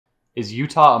Is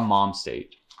Utah a mom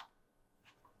state?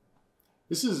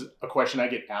 This is a question I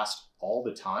get asked all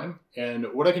the time. And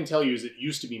what I can tell you is it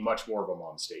used to be much more of a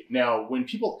mom state. Now, when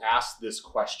people ask this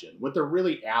question, what they're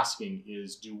really asking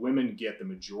is, do women get the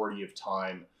majority of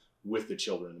time with the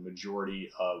children, the majority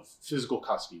of physical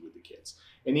custody with the kids?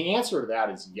 And the answer to that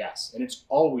is yes. And it's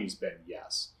always been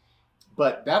yes.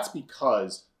 But that's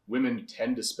because women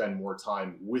tend to spend more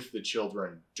time with the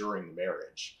children during the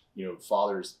marriage. You know,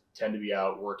 fathers tend to be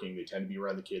out working, they tend to be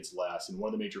around the kids less. And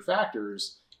one of the major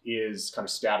factors is kind of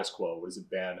status quo. What has it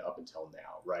been up until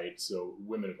now, right? So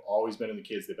women have always been in the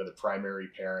kids. They've been the primary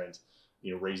parent,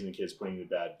 you know, raising the kids, putting them to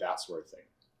bed, that sort of thing.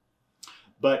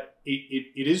 But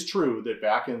it is true that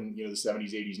back in, you know, the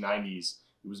 70s, 80s, 90s,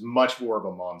 it was much more of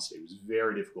a mom state. It was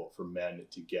very difficult for men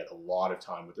to get a lot of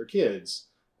time with their kids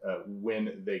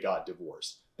when they got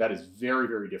divorced. That is very,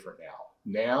 very different now.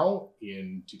 Now,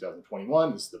 in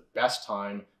 2021, this is the best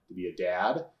time to be a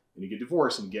dad and to get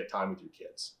divorced and get time with your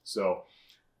kids. So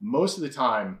most of the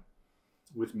time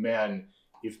with men,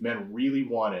 if men really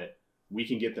want it, we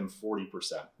can get them 40%.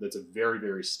 That's a very,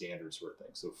 very standard sort of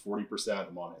thing. So 40%,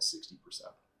 the mom has 60%.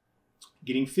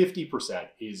 Getting 50%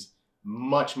 is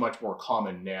much, much more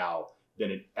common now than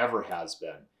it ever has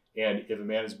been. And if a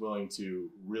man is willing to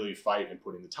really fight and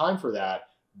put in the time for that,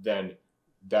 then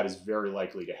that is very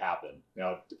likely to happen.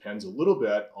 Now, it depends a little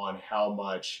bit on how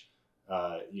much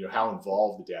how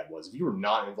involved the dad was. If you were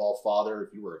not an involved father,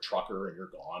 if you were a trucker and you're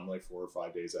gone like 4 or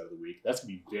 5 days out of the week, that's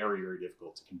gonna be very, very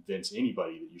difficult to convince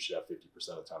anybody that you should have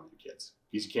 50% of the time with your kids,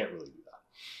 because you can't really do that.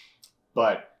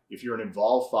 But if you're an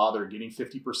involved father, getting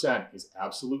 50% is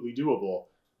absolutely doable.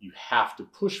 You have to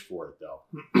push for it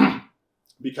though,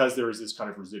 because there is this kind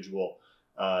of residual,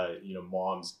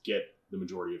 moms get the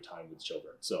majority of time with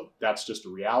children. So that's just a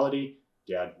reality.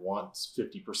 Dad wants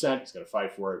 50%. He's going to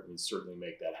fight for it. We can certainly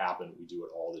make that happen. We do it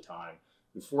all the time.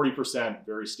 And 40%,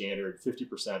 very standard.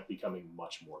 50% becoming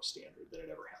much more standard than it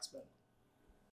ever has been.